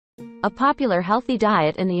a popular healthy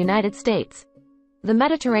diet in the United States. The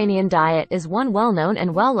Mediterranean diet is one well-known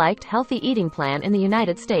and well-liked healthy eating plan in the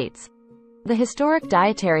United States. The historic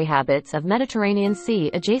dietary habits of Mediterranean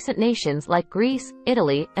Sea-adjacent nations like Greece,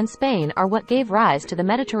 Italy, and Spain are what gave rise to the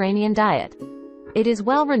Mediterranean diet. It is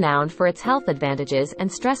well renowned for its health advantages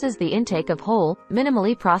and stresses the intake of whole,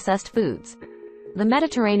 minimally processed foods. The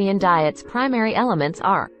Mediterranean diet's primary elements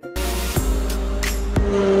are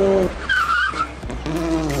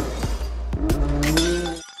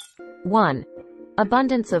 1.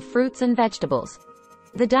 Abundance of fruits and vegetables.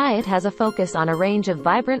 The diet has a focus on a range of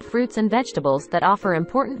vibrant fruits and vegetables that offer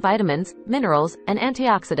important vitamins, minerals, and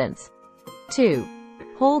antioxidants. 2.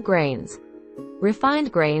 Whole grains.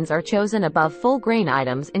 Refined grains are chosen above full grain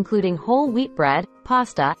items including whole wheat bread,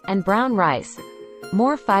 pasta, and brown rice.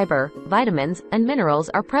 More fiber, vitamins, and minerals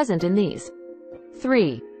are present in these.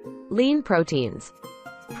 3. Lean proteins.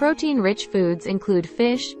 Protein-rich foods include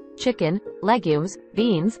fish, chicken, legumes,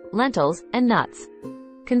 beans, lentils, and nuts.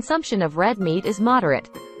 Consumption of red meat is moderate.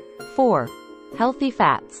 4. Healthy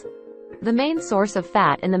fats. The main source of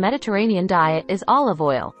fat in the Mediterranean diet is olive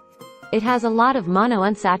oil. It has a lot of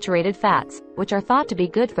monounsaturated fats, which are thought to be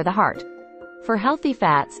good for the heart. For healthy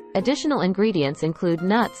fats, additional ingredients include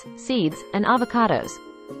nuts, seeds, and avocados.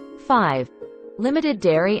 5. Limited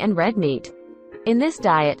dairy and red meat. In this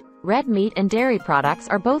diet, red meat and dairy products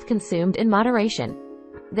are both consumed in moderation.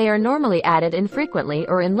 They are normally added infrequently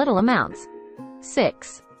or in little amounts.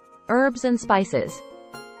 6. Herbs and spices.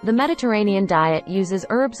 The Mediterranean diet uses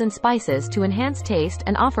herbs and spices to enhance taste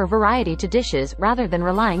and offer variety to dishes rather than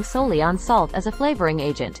relying solely on salt as a flavoring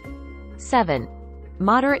agent. 7.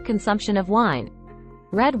 Moderate consumption of wine.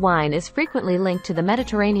 Red wine is frequently linked to the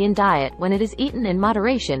Mediterranean diet when it is eaten in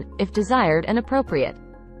moderation, if desired and appropriate.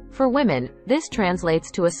 For women, this translates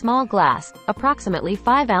to a small glass, approximately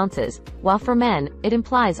 5 ounces, while for men, it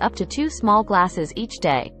implies up to 2 small glasses each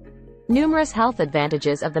day. Numerous health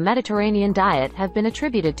advantages of the Mediterranean diet have been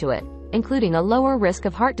attributed to it, including a lower risk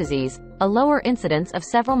of heart disease, a lower incidence of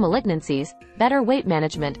several malignancies, better weight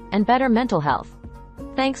management, and better mental health.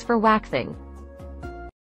 Thanks for waxing.